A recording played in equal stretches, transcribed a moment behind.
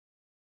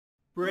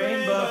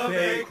Brain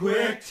Buffet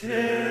Quick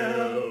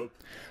Tip.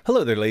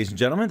 Hello there, ladies and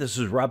gentlemen. This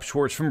is Rob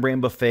Schwartz from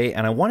Brain Buffet,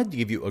 and I wanted to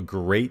give you a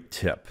great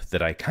tip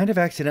that I kind of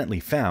accidentally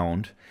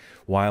found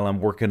while I'm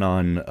working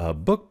on a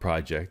book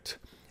project.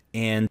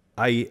 And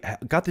I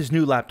got this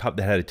new laptop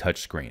that had a touch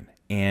screen,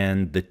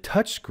 and the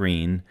touch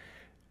screen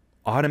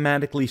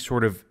automatically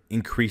sort of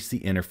increased the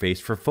interface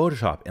for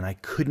Photoshop, and I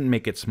couldn't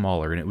make it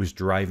smaller, and it was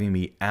driving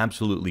me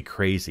absolutely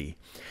crazy.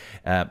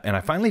 And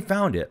I finally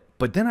found it,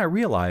 but then I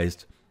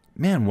realized,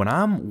 man, when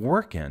I'm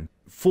working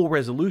full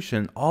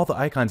resolution, all the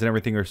icons and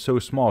everything are so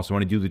small. So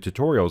when I do the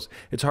tutorials,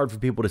 it's hard for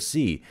people to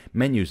see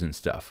menus and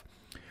stuff.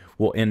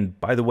 Well, and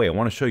by the way, I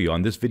want to show you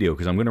on this video,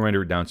 because I'm going to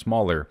render it down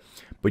smaller,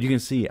 but you can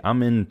see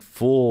I'm in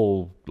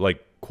full,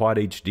 like, quad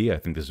HD. I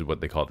think this is what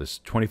they call this,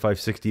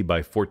 2560 by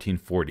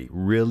 1440.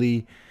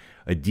 Really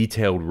a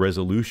detailed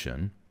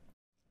resolution.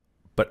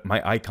 But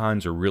my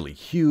icons are really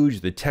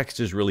huge, the text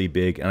is really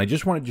big, and I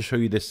just wanted to show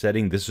you this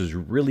setting. This is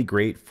really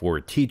great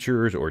for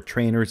teachers or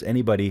trainers,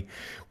 anybody,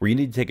 where you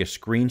need to take a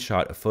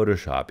screenshot of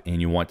Photoshop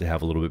and you want to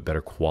have a little bit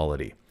better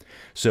quality.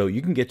 So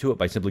you can get to it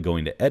by simply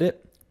going to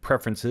Edit,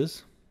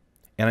 Preferences,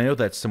 and I know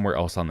that's somewhere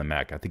else on the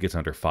Mac. I think it's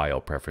under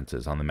File,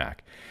 Preferences on the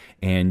Mac.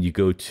 And you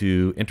go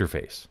to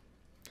Interface.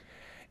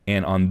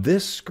 And on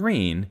this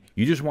screen,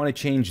 you just want to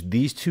change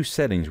these two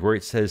settings where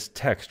it says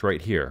Text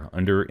right here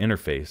under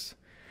Interface.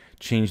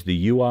 Change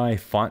the UI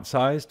font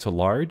size to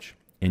large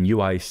and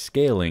UI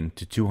scaling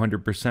to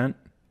 200%,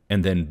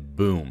 and then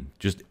boom,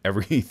 just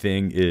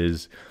everything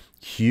is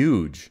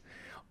huge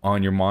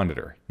on your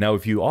monitor. Now,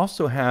 if you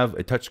also have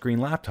a touchscreen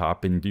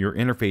laptop and your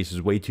interface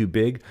is way too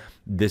big,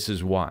 this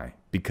is why.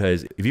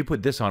 Because if you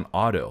put this on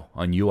auto,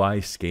 on UI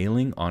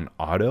scaling on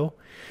auto,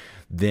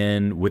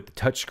 then with the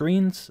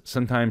touchscreens,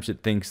 sometimes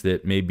it thinks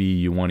that maybe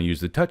you want to use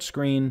the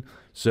touchscreen,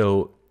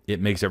 so it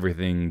makes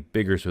everything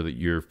bigger so that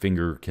your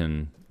finger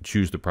can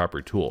choose the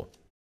proper tool.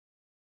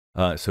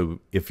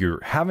 So if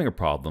you're having a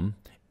problem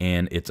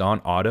and it's on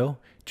auto,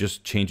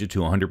 just change it to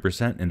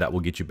 100% and that will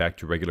get you back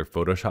to regular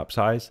Photoshop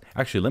size.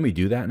 Actually, let me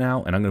do that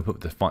now, and I'm going to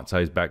put the font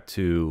size back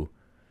to,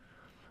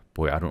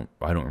 boy, I don't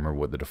remember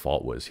what the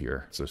default was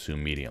here. So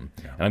assume medium.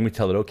 Yeah. And I'm going to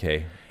tell it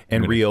okay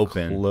and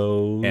reopen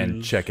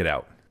and check it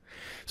out.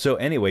 So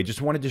anyway,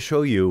 just wanted to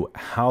show you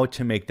how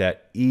to make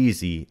that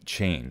easy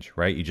change,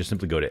 right? You just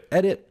simply go to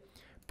Edit,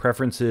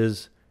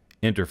 Preferences,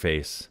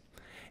 Interface.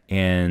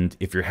 And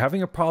if you're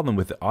having a problem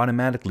with it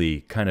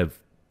automatically kind of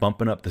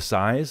bumping up the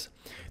size,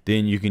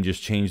 then you can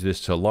just change this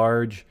to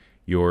large,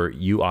 your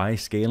UI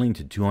scaling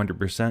to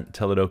 200%,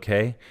 tell it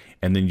okay,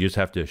 and then you just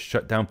have to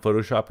shut down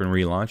Photoshop and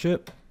relaunch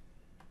it.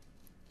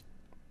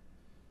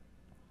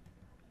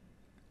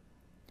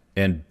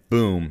 And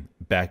boom,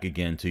 back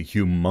again to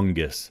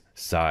humongous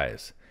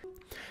size.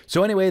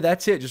 So anyway,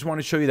 that's it. Just want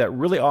to show you that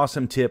really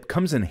awesome tip.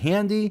 Comes in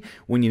handy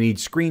when you need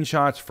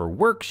screenshots for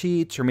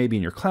worksheets, or maybe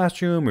in your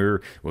classroom,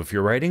 or if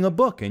you're writing a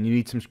book and you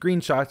need some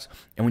screenshots,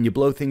 and when you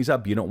blow things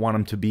up, you don't want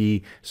them to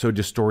be so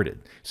distorted.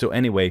 So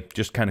anyway,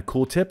 just kind of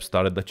cool tips.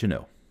 Thought I'd let you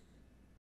know.